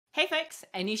Hey folks,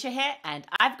 Anusha here, and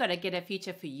I've got a GitHub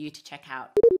feature for you to check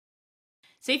out.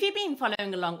 So if you've been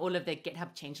following along all of the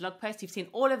GitHub changelog posts, you've seen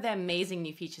all of the amazing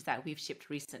new features that we've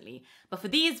shipped recently. But for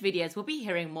these videos, we'll be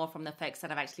hearing more from the folks that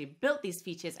have actually built these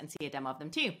features and see a demo of them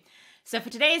too. So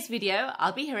for today's video,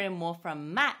 I'll be hearing more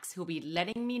from Max, who'll be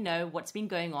letting me know what's been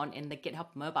going on in the GitHub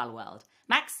Mobile world.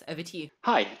 Max, over to you.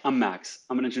 Hi, I'm Max.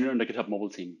 I'm an engineer on the GitHub Mobile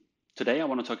team. Today, I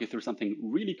want to talk you through something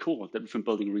really cool that we've been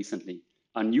building recently,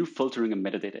 a new filtering and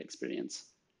metadata experience.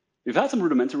 We've had some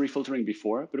rudimentary filtering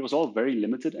before, but it was all very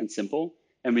limited and simple,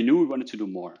 and we knew we wanted to do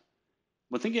more.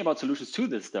 When thinking about solutions to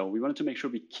this, though, we wanted to make sure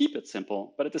we keep it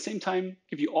simple, but at the same time,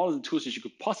 give you all of the tools that you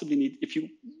could possibly need if you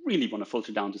really want to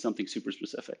filter down to something super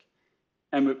specific.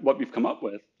 And what we've come up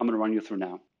with, I'm going to run you through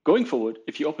now. Going forward,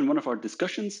 if you open one of our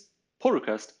discussions, pull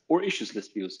request, or issues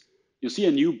list views, you'll see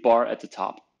a new bar at the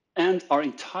top. And our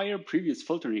entire previous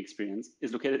filtering experience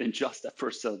is located in just that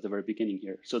first cell at the very beginning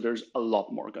here. So there's a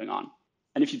lot more going on.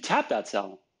 And if you tap that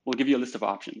cell, we'll give you a list of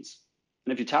options.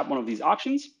 And if you tap one of these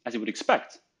options, as you would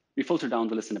expect, we filter down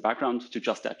the list in the background to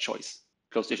just that choice,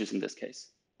 closed issues in this case.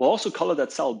 We'll also color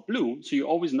that cell blue so you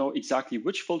always know exactly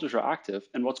which filters are active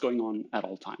and what's going on at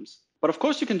all times. But of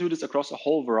course, you can do this across a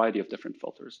whole variety of different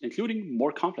filters, including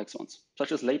more complex ones,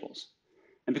 such as labels.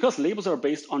 And because labels are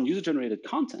based on user-generated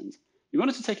content, we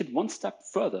wanted to take it one step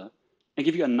further and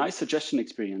give you a nice suggestion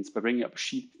experience by bringing up a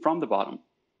sheet from the bottom.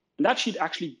 And that sheet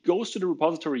actually goes to the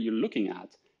repository you're looking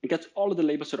at and gets all of the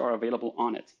labels that are available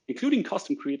on it, including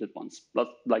custom created ones,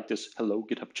 like this Hello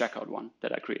GitHub Checkout one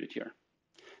that I created here.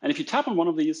 And if you tap on one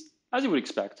of these, as you would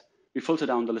expect, we filter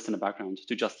down the list in the background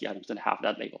to just the items that have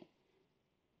that label.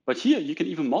 But here you can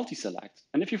even multi-select.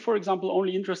 And if you're, for example,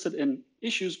 only interested in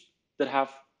issues that have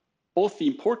both the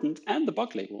important and the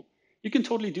bug label, you can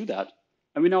totally do that.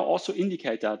 And we now also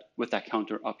indicate that with that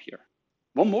counter up here.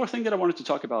 One more thing that I wanted to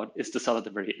talk about is the cell at the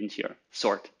very end here,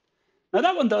 sort. Now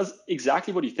that one does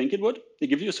exactly what you think it would. They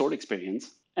give you a sort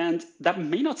experience. And that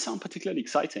may not sound particularly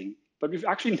exciting, but we've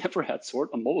actually never had sort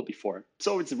on mobile before.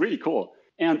 So it's really cool.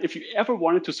 And if you ever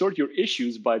wanted to sort your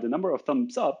issues by the number of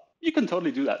thumbs up, you can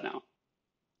totally do that now.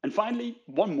 And finally,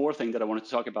 one more thing that I wanted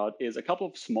to talk about is a couple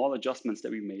of small adjustments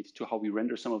that we made to how we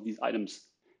render some of these items.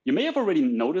 You may have already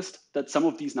noticed that some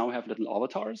of these now have little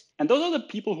avatars, and those are the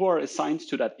people who are assigned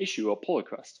to that issue or pull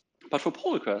request. But for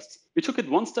pull requests, we took it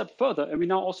one step further and we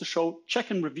now also show check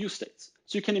and review states.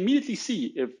 So you can immediately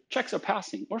see if checks are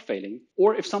passing or failing,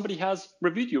 or if somebody has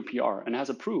reviewed your PR and has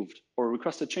approved or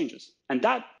requested changes. And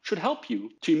that should help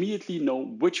you to immediately know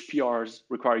which PRs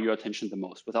require your attention the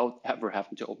most without ever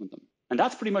having to open them. And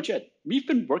that's pretty much it. We've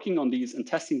been working on these and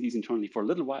testing these internally for a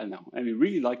little while now, and we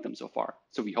really like them so far.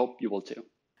 So we hope you will too.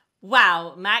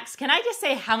 Wow, Max, can I just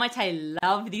say how much I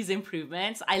love these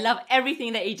improvements? I love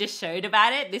everything that you just showed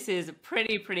about it. This is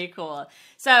pretty cool.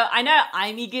 So I know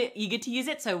I'm eager to use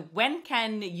it. So when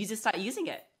can users start using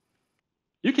it?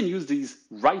 You can use these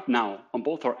right now on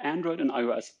both our Android and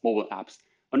iOS mobile apps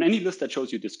on any list that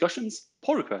shows you discussions,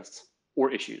 pull requests,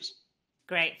 or issues.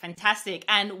 Great, fantastic.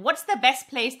 And what's the best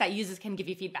place that users can give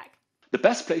you feedback? The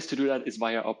best place to do that is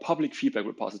via our public feedback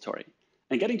repository.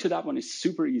 And getting to that one is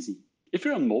super easy. If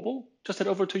you're on mobile, just head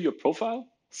over to your profile,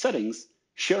 settings,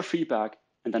 share feedback,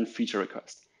 and then feature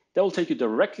request. That will take you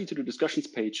directly to the discussions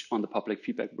page on the public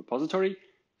feedback repository,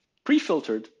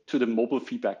 pre-filtered to the mobile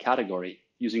feedback category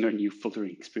using our new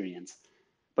filtering experience.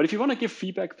 But if you want to give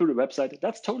feedback through the website,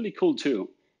 that's totally cool too.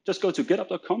 Just go to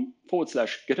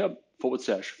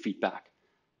github.com/github/feedback.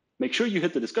 Make sure you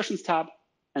hit the discussions tab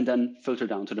and then filter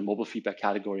down to the mobile feedback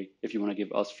category if you want to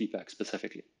give us feedback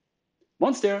specifically.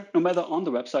 Once there, no matter on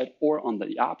the website or on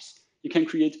the apps, you can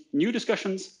create new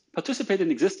discussions, participate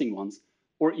in existing ones,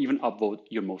 or even upvote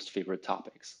your most favorite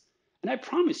topics. And I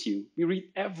promise you, we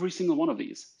read every single one of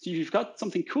these. So if you've got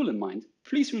something cool in mind,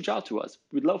 please reach out to us.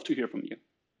 We'd love to hear from you.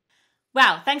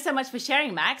 Wow, thanks so much for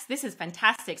sharing, Max. This is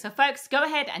fantastic. So folks, go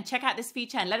ahead and check out this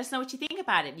feature and let us know what you think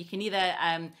about it. You can either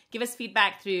give us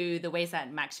feedback through the ways that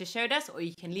Max just showed us, or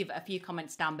you can leave a few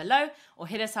comments down below or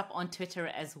hit us up on Twitter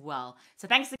as well. So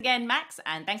thanks again, Max,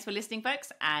 and thanks for listening,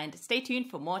 folks. And stay tuned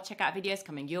for more checkout videos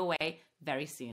coming your way very soon.